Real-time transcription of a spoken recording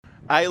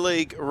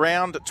A-League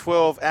Round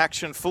 12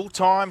 action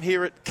full-time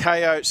here at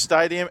KO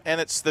Stadium,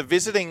 and it's the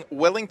visiting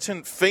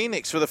Wellington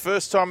Phoenix for the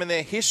first time in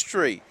their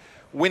history,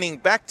 winning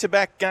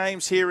back-to-back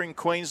games here in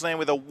Queensland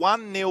with a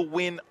 1-0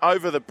 win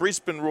over the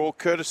Brisbane Roar,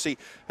 courtesy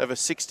of a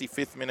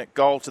 65th minute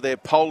goal to their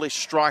Polish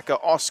striker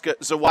Oscar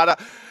Zawada.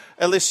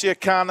 Alicia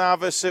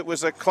Karnavas, it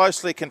was a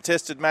closely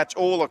contested match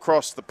all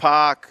across the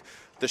park.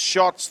 The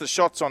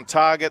shots on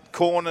target,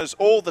 corners,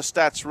 all the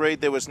stats read.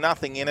 There was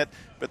nothing in it,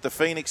 but the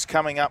Phoenix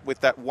coming up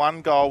with that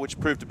one goal, which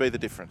proved to be the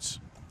difference.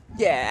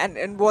 Yeah,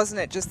 and wasn't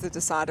it just the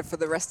decider for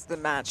the rest of the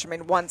match? I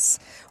mean, once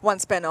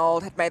Ben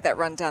Old had made that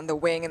run down the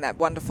wing and that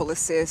wonderful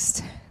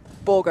assist,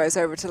 ball goes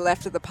over to the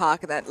left of the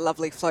park and that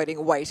lovely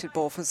floating weighted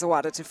ball for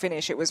Zawada to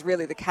finish. It was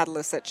really the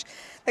catalyst that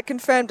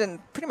confirmed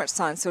and pretty much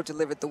signed, still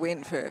delivered the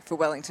win for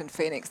Wellington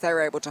Phoenix. They were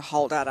able to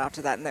hold out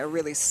after that, and they were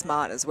really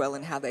smart as well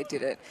in how they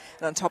did it.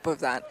 And on top of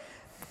that,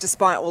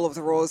 despite all of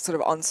the Roar's sort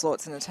of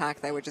onslaughts and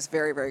attack, they were just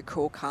very, very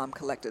cool, calm,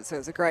 collected. So it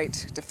was a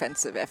great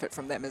defensive effort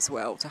from them as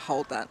well to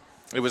hold that.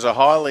 It was a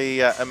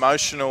highly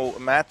emotional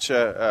match,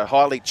 a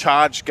highly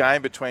charged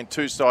game between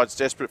two sides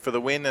desperate for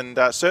the win. And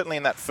certainly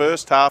in that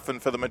first half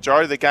and for the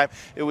majority of the game,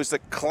 it was the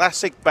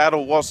classic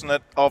battle, wasn't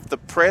it, of the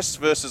press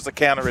versus the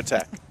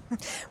counter-attack.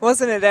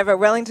 Wasn't it ever?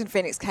 Wellington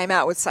Phoenix came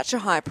out with such a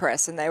high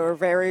press, and they were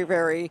very,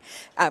 very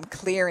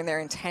clear in their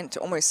intent to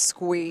almost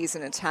squeeze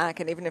and attack.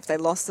 And even if they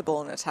lost the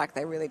ball in attack,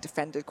 they really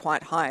defended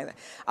quite high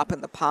up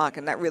in the park,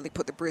 and that really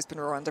put the Brisbane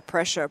Roar under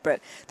pressure.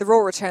 But the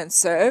Roar returned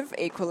serve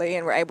equally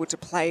and were able to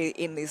play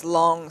in these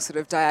long sort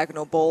of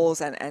diagonal balls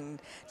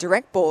and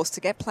direct balls to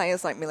get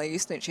players like Mila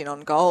Jusnic in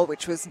on goal,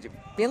 which was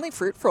really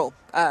fruitful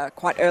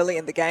quite early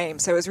in the game.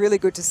 So it was really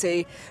good to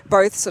see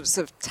both sort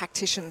of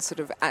tacticians sort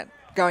of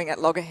going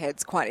at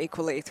loggerheads quite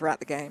equally throughout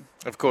the game.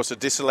 Of course, a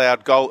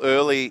disallowed goal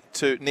early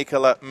to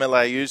Nikola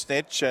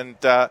Milajusnic,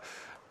 and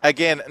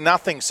again,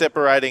 nothing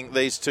separating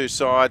these two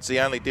sides.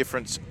 The only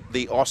difference,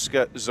 the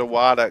Oscar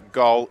Zawada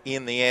goal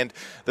in the end.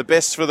 The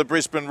best for the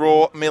Brisbane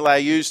Roar,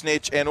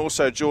 Milajusnic, and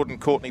also Jordan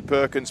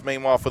Courtney-Perkins.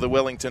 Meanwhile, for the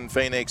Wellington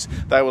Phoenix,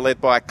 they were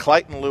led by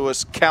Clayton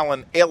Lewis.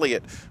 Callan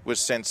Elliott was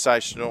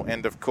sensational,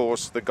 and of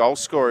course, the goal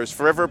scorer is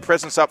forever a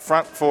presence up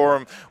front for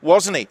him,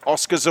 wasn't he?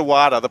 Oscar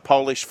Zawada, the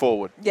Polish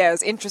forward. Yeah, it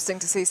was interesting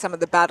to see some of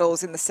the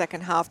battles in the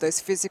second half,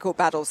 those physical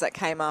battles that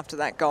came after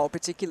that goal,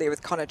 particularly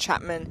with Connor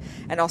Chapman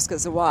and Oscar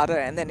Zawada,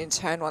 and then in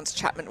turn, once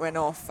Chapman went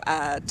off,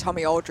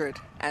 Tommy Aldred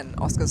and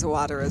Oscar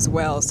Zawada as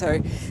well. So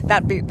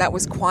that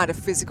was quite a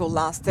physical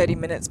last 30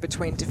 minutes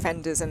between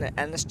defenders and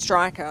the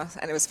striker,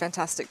 and it was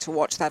fantastic to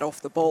watch that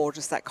off the ball,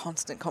 just that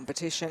constant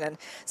competition. And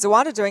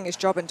Zawada doing his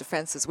job in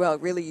defence as well,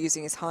 really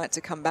using his height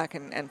to come back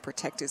and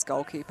protect his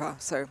goalkeeper.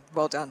 So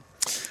well done.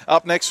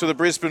 Up next for the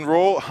Brisbane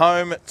Roar,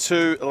 home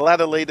to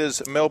ladder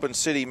leaders Melbourne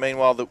City.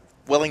 Meanwhile, the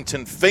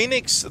Wellington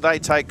Phoenix, they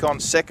take on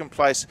second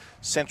place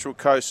Central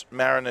Coast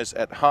Mariners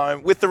at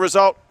home. With the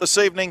result this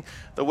evening,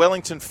 the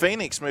Wellington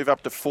Phoenix move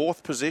up to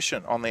fourth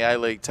position on the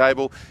A-League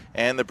table,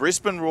 and the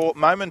Brisbane Roar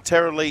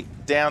momentarily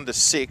down to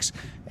 6,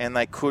 and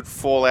they could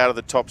fall out of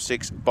the top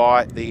 6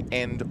 by the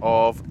end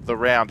of the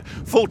round.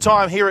 Full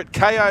time here at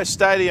KO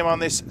Stadium on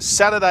this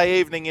Saturday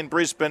evening in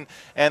Brisbane,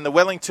 and the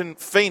Wellington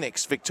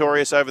Phoenix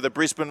victorious over the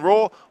Brisbane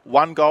Roar,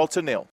 1-0.